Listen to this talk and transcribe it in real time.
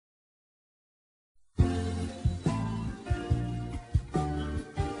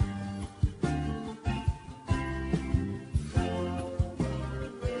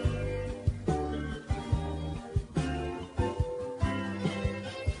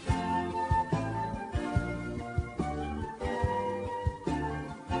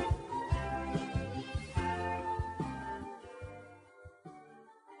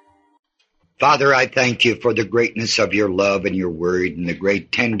Father, I thank you for the greatness of your love and your word and the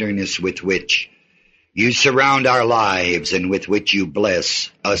great tenderness with which you surround our lives and with which you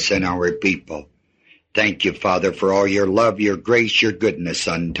bless us and our people. Thank you, Father, for all your love, your grace, your goodness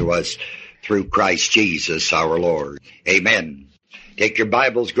unto us through Christ Jesus our Lord. Amen. Take your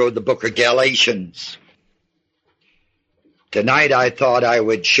Bibles, go to the book of Galatians. Tonight I thought I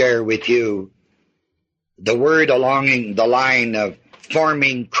would share with you the word along the line of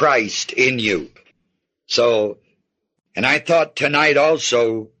forming Christ in you. And I thought tonight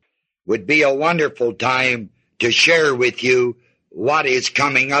also would be a wonderful time to share with you what is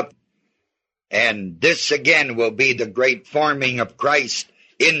coming up. And this again will be the great forming of Christ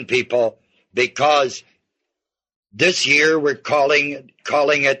in people, because this year we're calling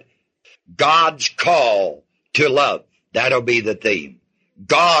it God's Call to Love. That'll be the theme.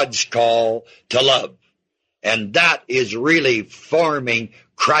 God's Call to Love. And that is really forming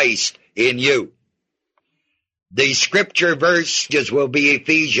Christ in you. The scripture verses will be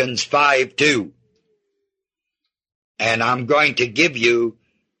Ephesians 5:2. And I'm going to give you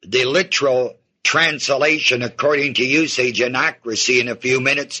the literal translation according to usage and accuracy in a few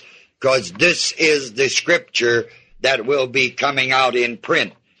minutes, because this is the scripture that will be coming out in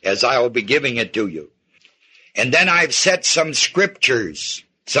print as I will be giving it to you. And then I've set some scriptures,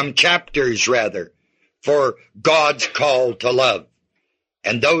 some chapters rather, for God's call to love.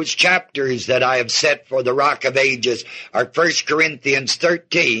 And those chapters that I have set for the Rock of Ages are 1 Corinthians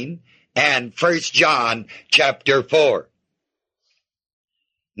 13 and 1 John chapter 4.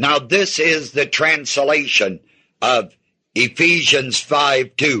 Now this is the translation of Ephesians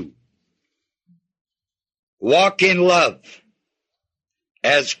 5:2. Walk in love,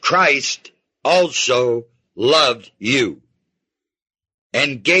 as Christ also loved you,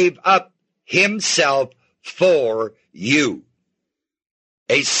 and gave up himself for you,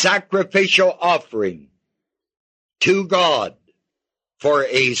 a sacrificial offering to God for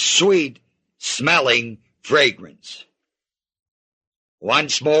a sweet-smelling fragrance.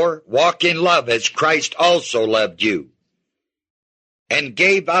 Once more, walk in love as Christ also loved you, and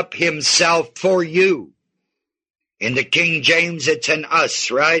gave up himself for you. In the King James, it's an us,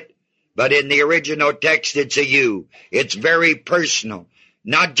 right? But in the original text, it's a you. It's very personal,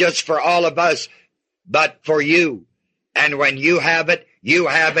 not just for all of us, but for you. And when you have it, you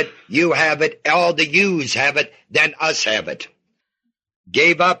have it, you have it, all the yous have it, then us have it.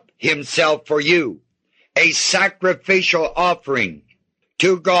 Gave up himself for you, a sacrificial offering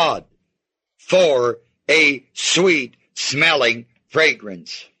to God for a sweet-smelling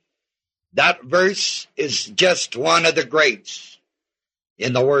fragrance. That verse is just one of the greats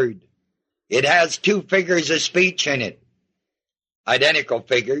in the Word. It has two figures of speech in it. Identical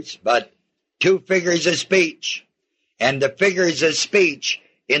figures, but two figures of speech. And the figures of speech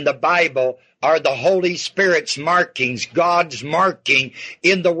in the Bible are the Holy Spirit's markings, God's marking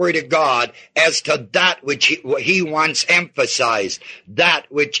in the Word of God as to that which he wants emphasized,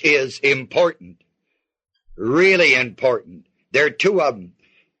 that which is important, really important. There are two of them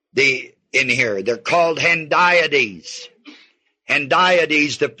in here. They're called hendiades.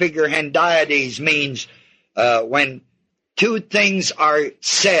 Hendiades, the figure hendiades means when two things are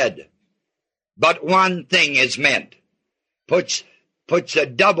said, but one thing is meant. Puts the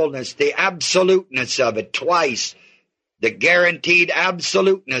doubleness, the absoluteness of it twice, the guaranteed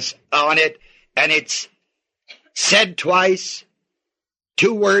absoluteness on it, and it's said twice.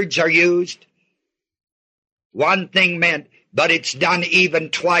 Two words are used, one thing meant, but it's done even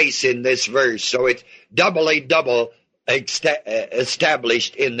twice in this verse, so it's double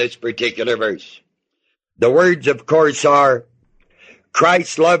established in this particular verse. The words, of course, are,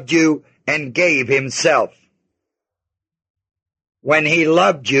 Christ loved you and gave himself. When he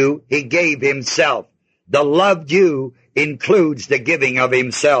loved you, he gave himself. The loved you includes the giving of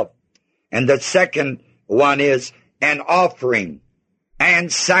himself. And the second one is an offering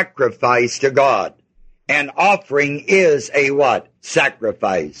and sacrifice to God. An offering is a what?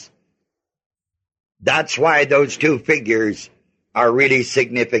 Sacrifice. That's why those two figures are really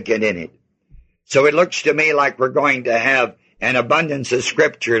significant in it. So it looks to me like we're going to have an abundance of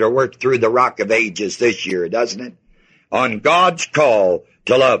scripture to work through the Rock of Ages this year, doesn't it? On God's call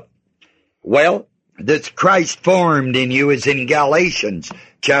to love. Well, this Christ formed in you is in Galatians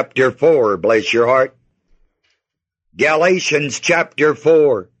chapter 4, bless your heart. Galatians chapter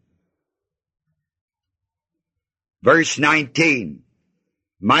 4, verse 19.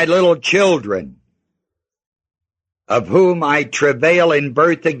 My little children, of whom I travail in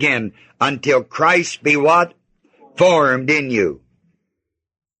birth again, until Christ be what? Formed in you.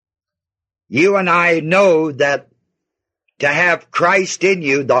 You and I know that to have Christ in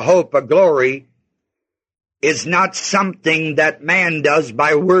you, the hope of glory, is not something that man does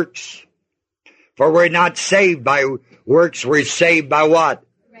by works. For we're not saved by works, we're saved by what?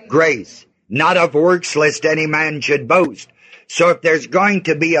 Grace. Not of works, lest any man should boast. So if there's going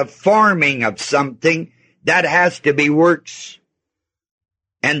to be a forming of something, that has to be works.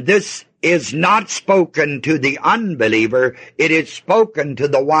 And this is not spoken to the unbeliever, it is spoken to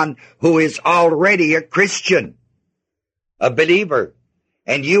the one who is already a Christian, a believer.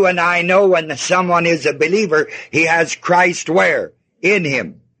 And you and I know when someone is a believer, he has Christ where? In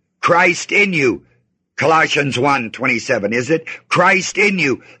him. Christ in you. Colossians 1:27, is it? Christ in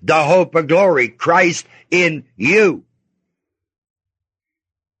you, the hope of glory. Christ in you.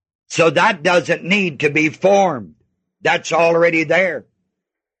 So that doesn't need to be formed. That's already there.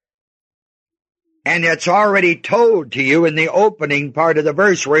 And it's already told to you in the opening part of the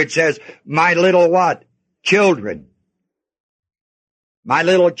verse where it says, my little what? Children. My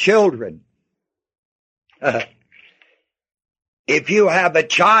little children. If you have a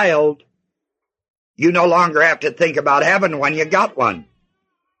child, you no longer have to think about heaven when you got one.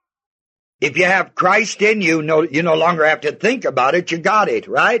 If you have Christ in you, you no longer have to think about it. You got it,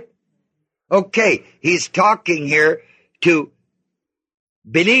 right? Okay, he's talking here to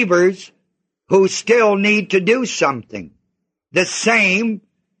believers who still need to do something. The same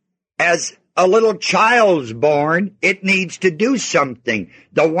as a little child's born, it needs to do something.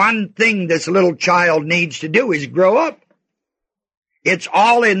 The one thing this little child needs to do is grow up. It's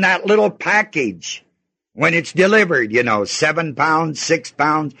all in that little package when it's delivered, 7 pounds, 6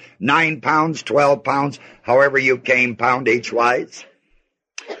 pounds, 9 pounds, 12 pounds, however you came poundage-wise.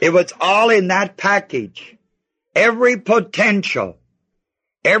 It was all in that package. Every potential,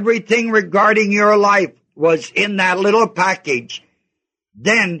 everything regarding your life was in that little package.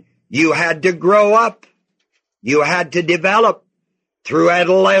 Then you had to grow up. You had to develop through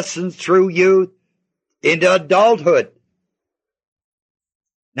adolescence, through youth, into adulthood.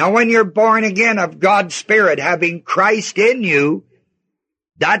 Now when you're born again of God's Spirit, having Christ in you,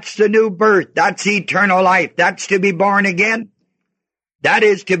 that's the new birth. That's eternal life. That's to be born again. That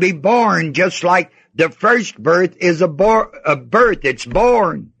is to be born just like the first birth is a birth. It's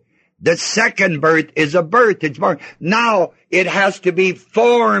born. The second birth is a birth. It's born. Now it has to be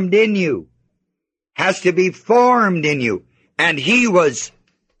formed in you. Has to be formed in you. And he was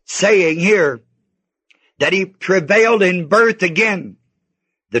saying here that he travailed in birth again.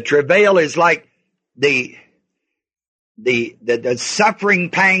 The travail is like the suffering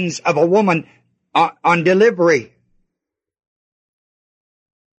pangs of a woman on delivery.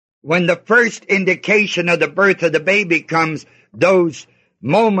 When the first indication of the birth of the baby comes, those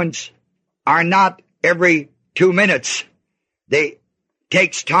moments are not every 2 minutes. They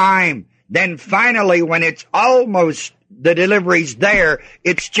takes time. Then finally, when it's almost the delivery's there,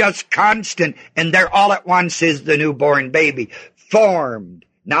 it's just constant, and there all at once is the newborn baby formed.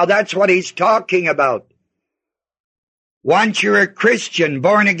 Now that's what he's talking about. Once you're a Christian,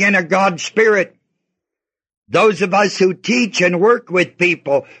 born again of God's Spirit, those of us who teach and work with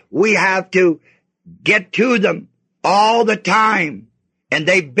people, we have to get to them all the time. And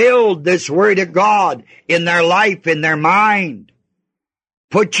they build this Word of God in their life, in their mind.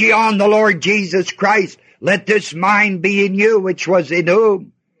 Put ye on the Lord Jesus Christ. Let this mind be in you, which was in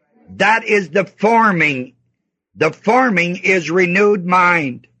whom. That is the forming. The forming is renewed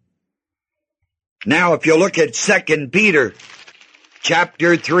mind. Now, if you look at 2 Peter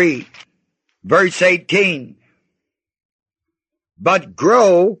chapter 3, verse 18. But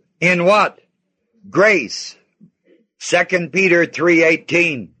grow in what? Grace. 2 Peter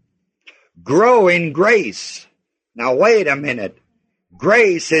 3:18. Grow in grace. Now wait a minute.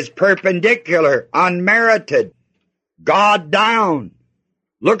 Grace is perpendicular, unmerited. God down.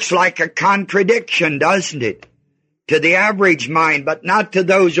 Looks like a contradiction, doesn't it? To the average mind, but not to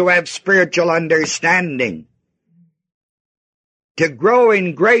those who have spiritual understanding. To grow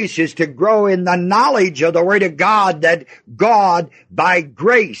in grace is to grow in the knowledge of the Word of God, that God, by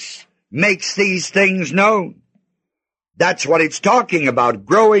grace, makes these things known. That's what it's talking about.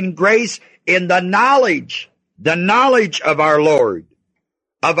 Grow in grace in the knowledge of our Lord,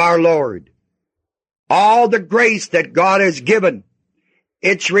 All the grace that God has given.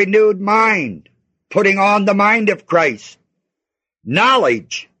 It's renewed mind, putting on the mind of Christ.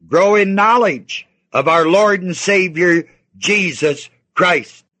 Knowledge, grow in knowledge of our Lord and Savior, Jesus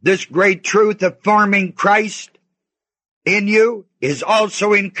Christ. This great truth of forming Christ in you is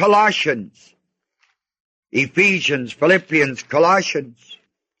also in Colossians, Ephesians, Philippians, Colossians,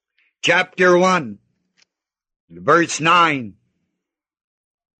 chapter 1, verse 9.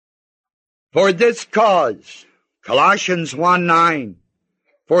 For this cause, Colossians 1:9.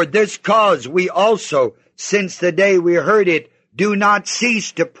 For this cause we also, since the day we heard it, do not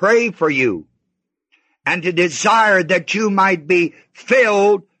cease to pray for you, and to desire that you might be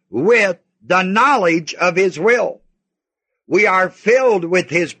filled with the knowledge of his will. We are filled with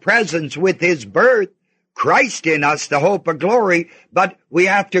his presence, with his birth, Christ in us, the hope of glory, but we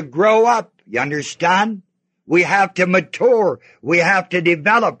have to grow up, you understand? We have to mature, we have to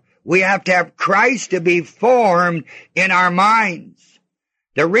develop, we have to have Christ to be formed in our minds.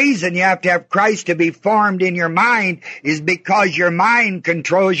 The reason you have to have Christ to be formed in your mind is because your mind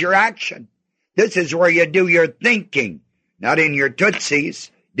controls your action. This is where you do your thinking, not in your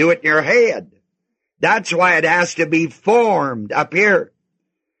tootsies. Do it in your head. That's why it has to be formed up here.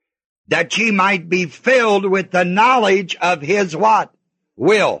 That ye might be filled with the knowledge of his what?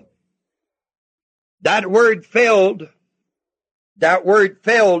 Will. That word filled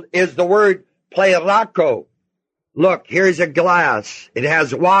is the word plerako. Look, here's a glass. It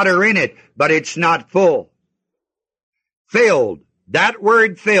has water in it, but it's not full. Filled. That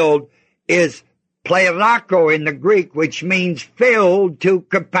word filled is plerako in the Greek, which means filled to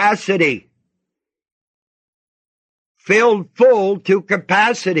capacity. Filled full to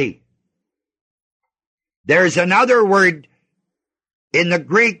capacity. There's another word in the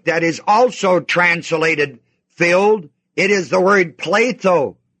Greek that is also translated filled. It is the word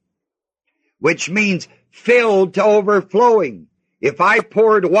pletho, which means filled to overflowing. If I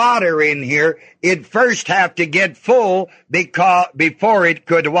poured water in here, it'd first have to get full before it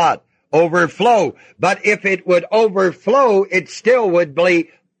could what? Overflow. But if it would overflow, it still would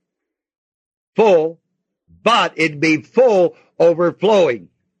be full, but it'd be full overflowing.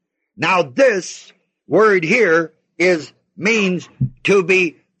 Now this word here means to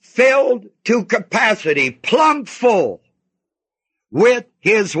be filled to capacity, plumb full with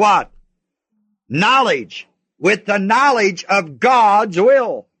his what? Knowledge, with the knowledge of God's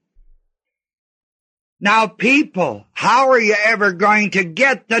will. Now people, how are you ever going to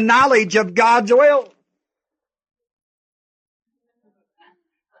get the knowledge of God's will?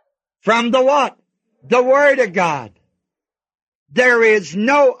 From the what? The Word of God. There is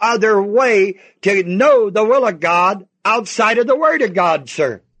no other way to know the will of God outside of the Word of God,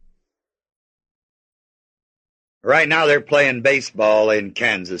 sir. Right now they're playing baseball in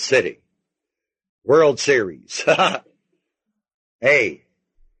Kansas City. World Series. Hey,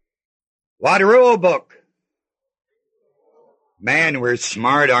 what rule book? Man, we're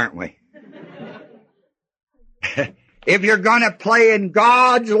smart, aren't we? If you're going to play in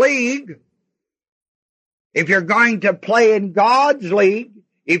God's league, if you're going to play in God's league,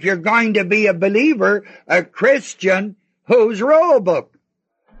 if you're going to be a believer, a Christian, whose rule book?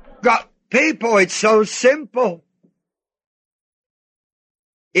 God, people, it's so simple.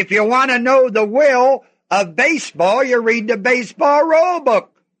 If you want to know the will of baseball, you read the baseball rule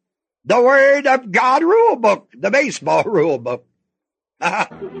book. The Word of God rule book. The baseball rule book.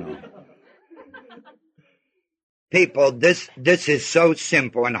 People, this is so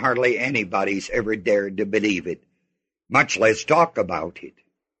simple and hardly anybody's ever dared to believe it, much less talk about it.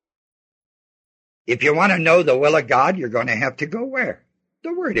 If you want to know the will of God, you're going to have to go where?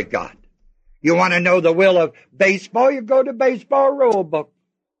 The Word of God. You want to know the will of baseball, you go to baseball rule book.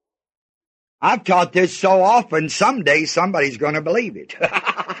 I've taught this so often, someday somebody's going to believe it.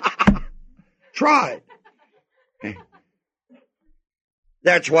 Try it.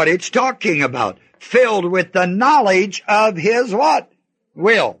 That's what it's talking about. Filled with the knowledge of his what?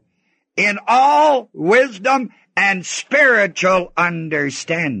 Will. In all wisdom and spiritual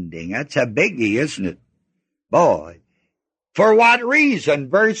understanding. That's a biggie, isn't it? Boy. For what reason?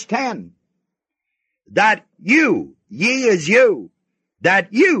 Verse 10. That you, ye is you,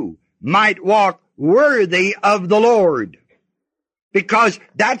 that you might walk worthy of the Lord. Because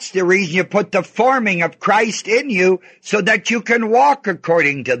that's the reason you put the forming of Christ in you, so that you can walk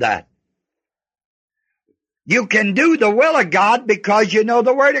according to that. You can do the will of God because you know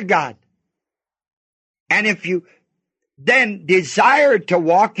the Word of God. And if you then desire to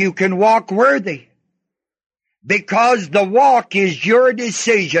walk, you can walk worthy. Because the walk is your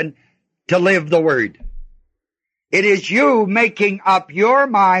decision to live the Word. It is you making up your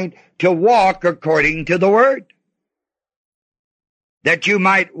mind to walk according to the Word. That you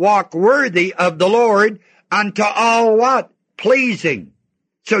might walk worthy of the Lord unto all what? Pleasing.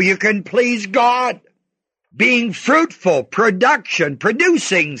 So you can please God. Being fruitful, production,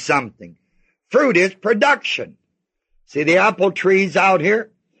 producing something. Fruit is production. See the apple trees out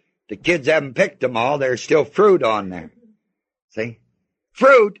here? The kids haven't picked them all. There's still fruit on there. See?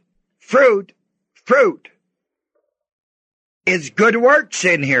 Fruit, fruit, fruit. is good works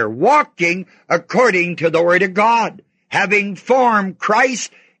in here, walking according to the Word of God, having formed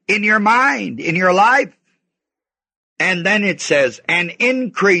Christ in your mind, in your life. And then it says, and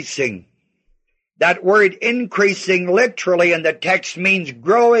increasing. That word increasing literally in the text means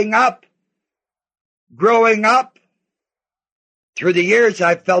growing up. Growing up. Through the years,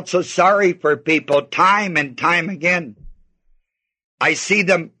 I've felt so sorry for people time and time again. I see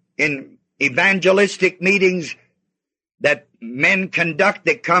them in evangelistic meetings that men conduct.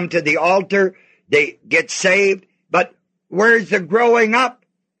 They come to the altar, they get saved, but where's the growing up?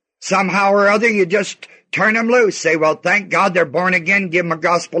 Somehow or other, you just turn them loose. Say, well, thank God they're born again, give them a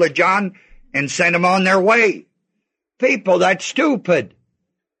Gospel of John, and send them on their way. People, that's stupid.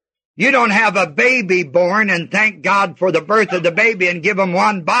 You don't have a baby born and thank God for the birth of the baby and give them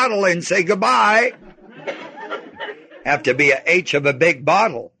one bottle and say goodbye. Have to be an H of a big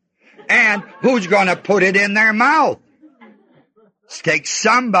bottle. And who's going to put it in their mouth? Take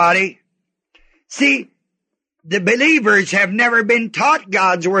somebody. See, the believers have never been taught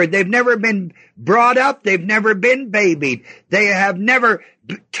God's word. They've never been brought up. They've never been babied. They have never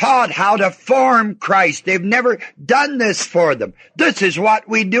taught how to form Christ. They've never done this for them. This is what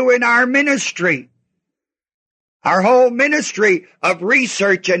we do in our ministry. Our whole ministry of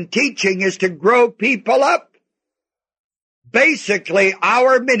research and teaching is to grow people up. Basically,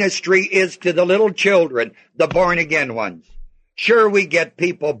 our ministry is to the little children, the born-again ones. Sure, we get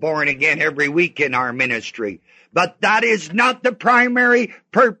people born again every week in our ministry, but that is not the primary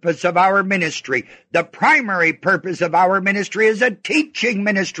purpose of our ministry. The primary purpose of our ministry is a teaching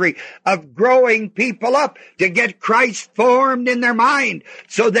ministry of growing people up to get Christ formed in their mind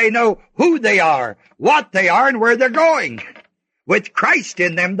so they know who they are, what they are, and where they're going. With Christ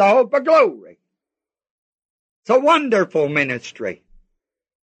in them, the hope of glory. It's a wonderful ministry.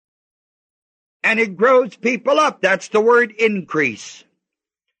 And it grows people up. That's the word increase.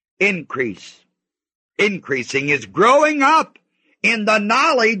 Increase. Increasing is growing up in the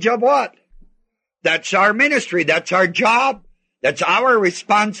knowledge of what? That's our ministry. That's our job. That's our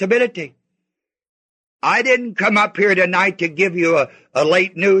responsibility. I didn't come up here tonight to give you a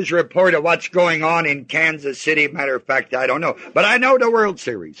late news report of what's going on in Kansas City. Matter of fact, I don't know. But I know the World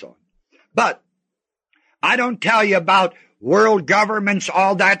Series on. But I don't tell you about world governments,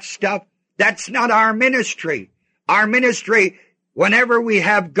 all that stuff. That's not our ministry. Our ministry, whenever we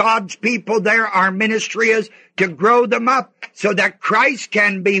have God's people there, our ministry is to grow them up so that Christ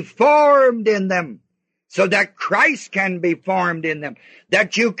can be formed in them. So that Christ can be formed in them.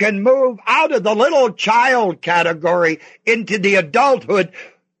 That you can move out of the little child category into the adulthood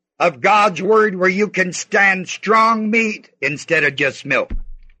of God's word where you can stand strong meat instead of just milk.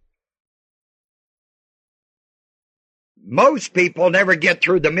 Most people never get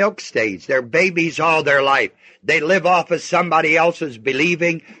through the milk stage. They're babies all their life. They live off of somebody else's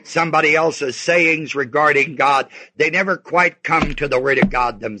believing, somebody else's sayings regarding God. They never quite come to the Word of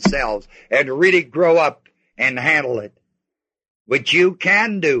God themselves and really grow up and handle it, which you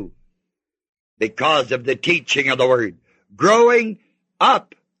can do because of the teaching of the Word. Growing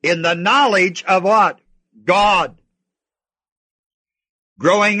up in the knowledge of what? God.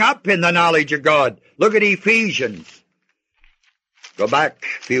 Growing up in the knowledge of God. Look at Ephesians. Go back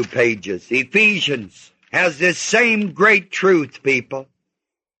a few pages. Ephesians has this same great truth, people.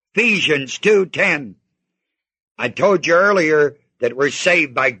 Ephesians 2:10. I told you earlier that we're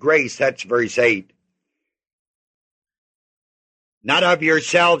saved by grace. That's verse 8. Not of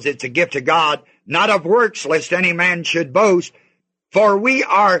yourselves, it's a gift of God. Not of works, lest any man should boast. For we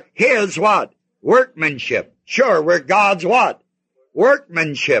are his what? Workmanship. Sure, we're God's what?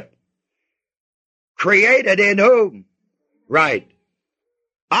 Workmanship. Created in whom? Right.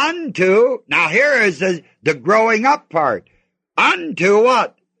 Unto, now here is the growing up part. Unto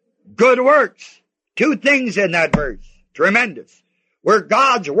what? Good works. Two things in that verse. Tremendous. We're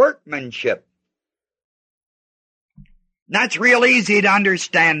God's workmanship. That's real easy to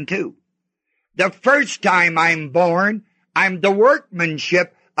understand too. The first time I'm born, I'm the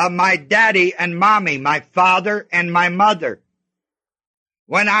workmanship of my daddy and mommy, my father and my mother.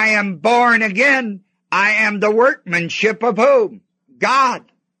 When I am born again, I am the workmanship of whom? God.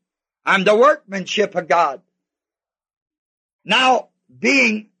 I'm the workmanship of God. Now,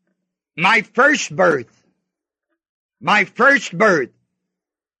 being my first birth,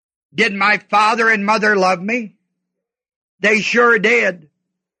 did my father and mother love me? They sure did.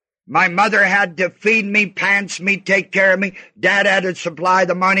 My mother had to feed me, pants me, take care of me. Dad had to supply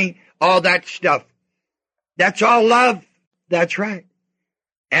the money, all that stuff. That's all love. That's right.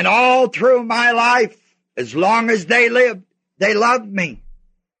 And all through my life, as long as they lived, they loved me.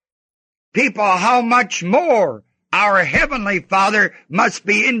 People, how much more Our heavenly Father must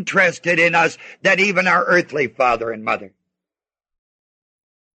be interested in us than even our earthly father and mother.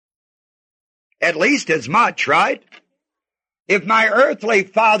 At least as much, right? If my earthly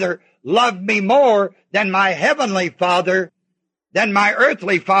father loved me more than my heavenly Father, then my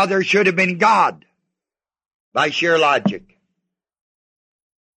earthly father should have been God, by sheer logic.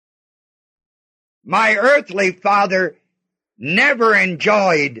 My earthly father never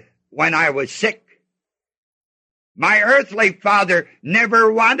enjoyed when I was sick. My earthly father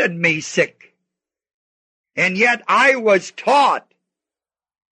never wanted me sick. And yet I was taught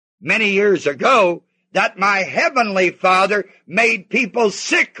many years ago that my heavenly Father made people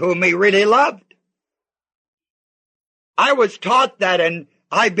sick whom he really loved. I was taught that, and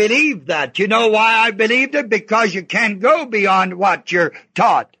I believed that. You know why I believed it? Because you can't go beyond what you're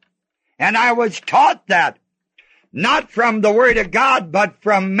taught. And I was taught that, not from the Word of God, but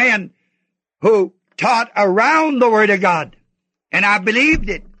from men who taught around the Word of God. And I believed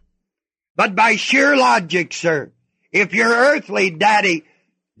it. But by sheer logic, sir, if your earthly daddy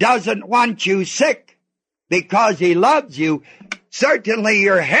doesn't want you sick because he loves you, certainly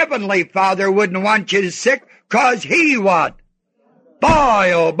your heavenly Father wouldn't want you sick because he what?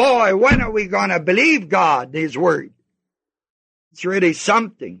 Boy, oh boy, when are we going to believe God, his word? It's really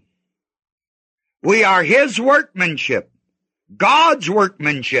something. We are his workmanship, God's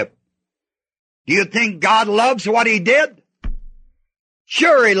workmanship. Do you think God loves what he did?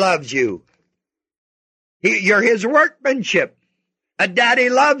 Sure, he loves you. You're his workmanship. A daddy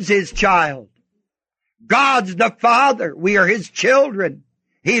loves his child. God's the Father. We are his children.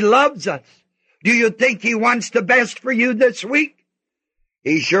 He loves us. Do you think he wants the best for you this week?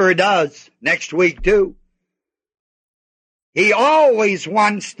 He sure does. Next week too. He always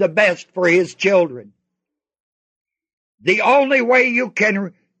wants the best for his children. The only way you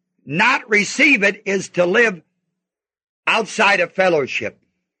can not receive it is to live outside of fellowship,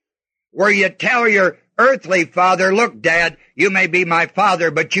 where you tell your earthly father, look, Dad, you may be my father,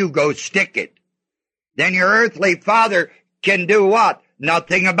 but you go stick it. Then your earthly father can do what?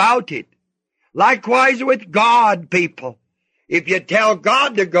 Nothing about it. Likewise with God, people. If you tell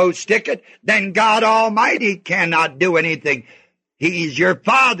God to go stick it, then God Almighty cannot do anything. He's your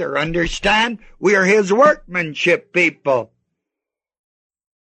Father, understand? We are his workmanship, people,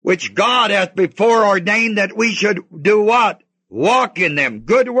 which God hath before ordained that we should do what? Walk in them.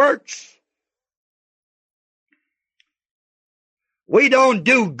 Good works. We don't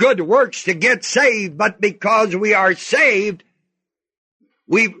do good works to get saved, but because we are saved,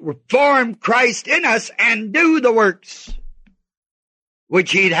 we form Christ in us and do the works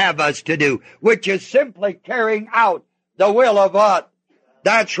which he'd have us to do, which is simply carrying out the will of what?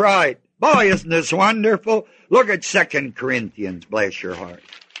 That's right. Boy, isn't this wonderful? Look at 2 Corinthians, bless your heart.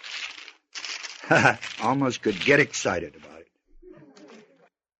 Almost could get excited about it.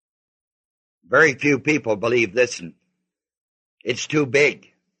 Very few people believe this, and it's too big,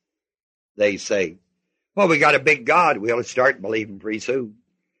 they say. Well, we got a big God. We ought to start believing pretty soon.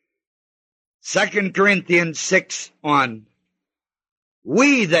 2 Corinthians 6:1.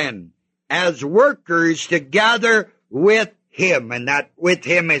 We then, as workers together with him, and that with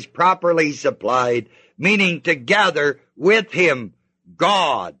him is properly supplied, meaning together with him,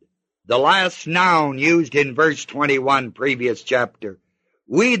 God, the last noun used in verse 21, previous chapter.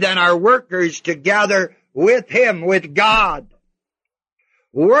 We then are workers together with him, with God.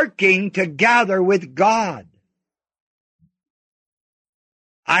 Working together with God.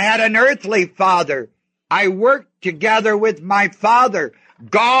 I had an earthly father. I worked together with my Father.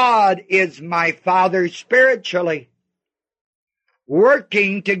 God is my Father spiritually.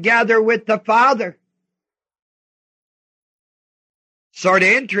 Working together with the Father. Sort of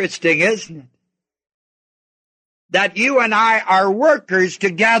interesting, isn't it? That you and I are workers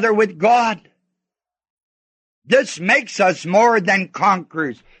together with God. This makes us more than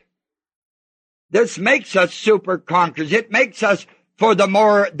conquerors. This makes us super conquerors. It makes us for the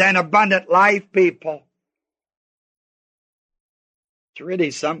more than abundant life, people. It's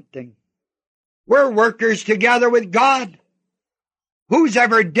really something. We're workers together with God. Who's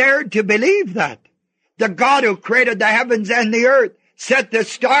ever dared to believe that? The God who created the heavens and the earth, set the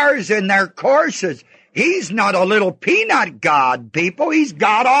stars in their courses. He's not a little peanut God, people. He's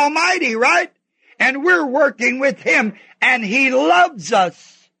God Almighty, right? And we're working with him, and he loves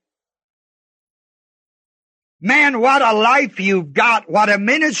us. Man, what a life you've got. What a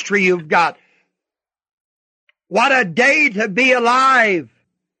ministry you've got. What a day to be alive.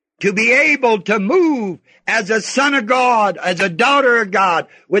 To be able to move as a son of God, as a daughter of God,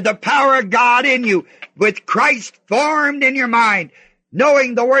 with the power of God in you, with Christ formed in your mind,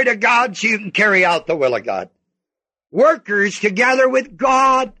 knowing the Word of God so you can carry out the will of God. Workers together with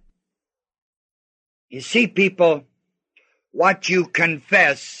God. You see, people, what you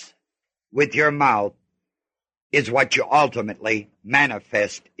confess with your mouth is what you ultimately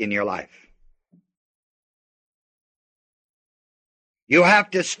manifest in your life. You have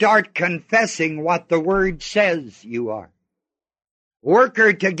to start confessing what the Word says you are.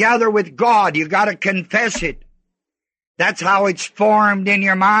 Worker together with God, you got to confess it. That's how it's formed in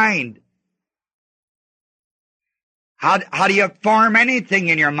your mind. How do you form anything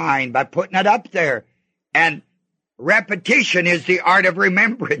in your mind? By putting it up there. And repetition is the art of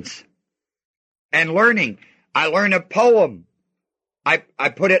remembrance and learning. I learn a poem. I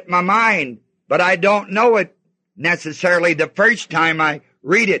put it in my mind, but I don't know it necessarily the first time I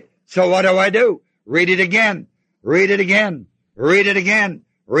read it. So what do? Read it again. Read it again. Read it again.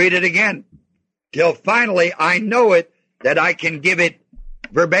 Read it again. Till finally I know it, that I can give it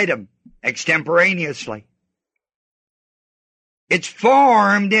verbatim, extemporaneously. It's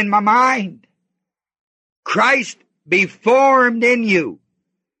formed in my mind. Christ be formed in you.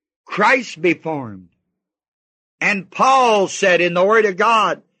 Christ be formed. And Paul said in the Word of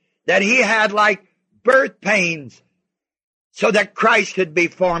God that he had like birth pains so that Christ would be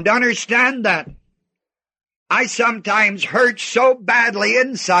formed. Understand that. I sometimes hurt so badly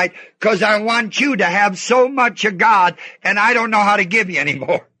inside because I want you to have so much of God and I don't know how to give you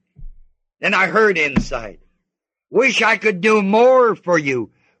anymore. And I hurt inside. Wish I could do more for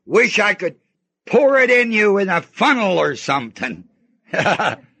you. Wish I could pour it in you in a funnel or something.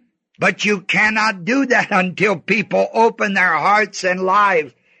 But you cannot do that until people open their hearts and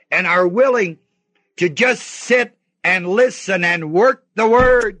lives and are willing to just sit and listen and work the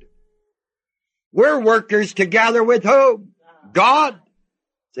Word. We're workers together with whom? God.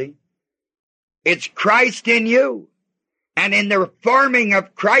 See? It's Christ in you. And in the forming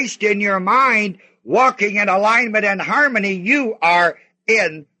of Christ in your mind, walking in alignment and harmony, you are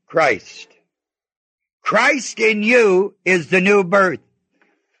in Christ. Christ in you is the new birth.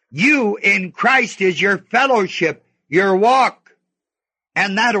 You in Christ is your fellowship, your walk.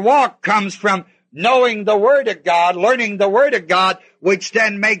 And that walk comes from knowing the Word of God, learning the Word of God, which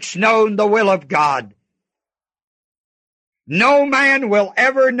then makes known the will of God. No man will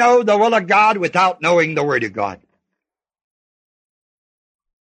ever know the will of God without knowing the Word of God.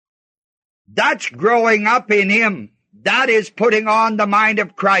 That's growing up in Him. That is putting on the mind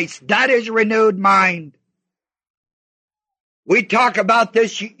of Christ. That is renewed mind. We talk about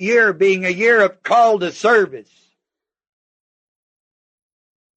this year being a year of call to service.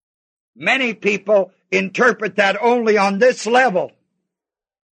 Many people interpret that only on this level.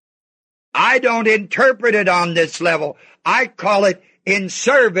 I don't interpret it on this level. I call it in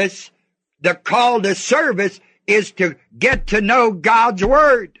service. The call to service is to get to know God's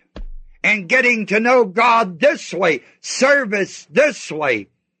Word. And getting to know God this way, service this way,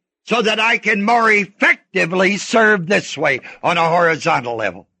 so that I can more effectively serve this way on a horizontal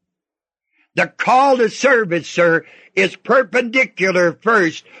level. The call to service, sir, is perpendicular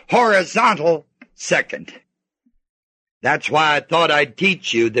first, horizontal second. That's why I thought I'd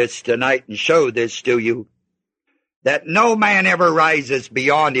teach you this tonight and show this to you, that no man ever rises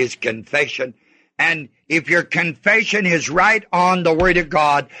beyond his confession. And if your confession is right on the Word of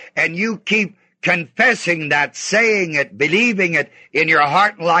God, and you keep confessing that, saying it, believing it in your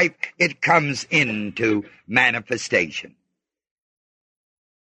heart and life, it comes into manifestation.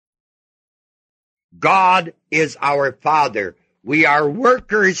 God is our Father. We are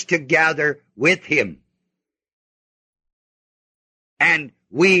workers together with Him. And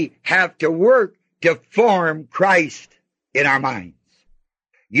we have to work to form Christ in our minds.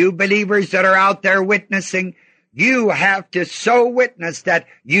 You believers that are out there witnessing, you have to so witness that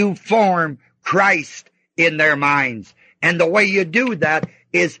you form Christ in their minds. And the way you do that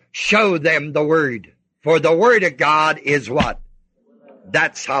is show them the Word. For the Word of God is what?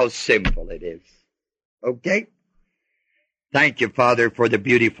 That's how simple it is. Okay? Thank you, Father, for the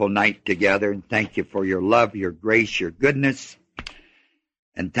beautiful night together. And thank you for your love, your grace, your goodness.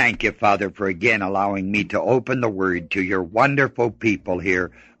 And thank you, Father, for again allowing me to open the Word to your wonderful people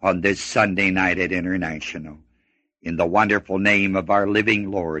here on this Sunday night at International. In the wonderful name of our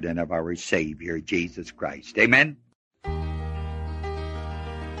living Lord and of our Savior, Jesus Christ. Amen.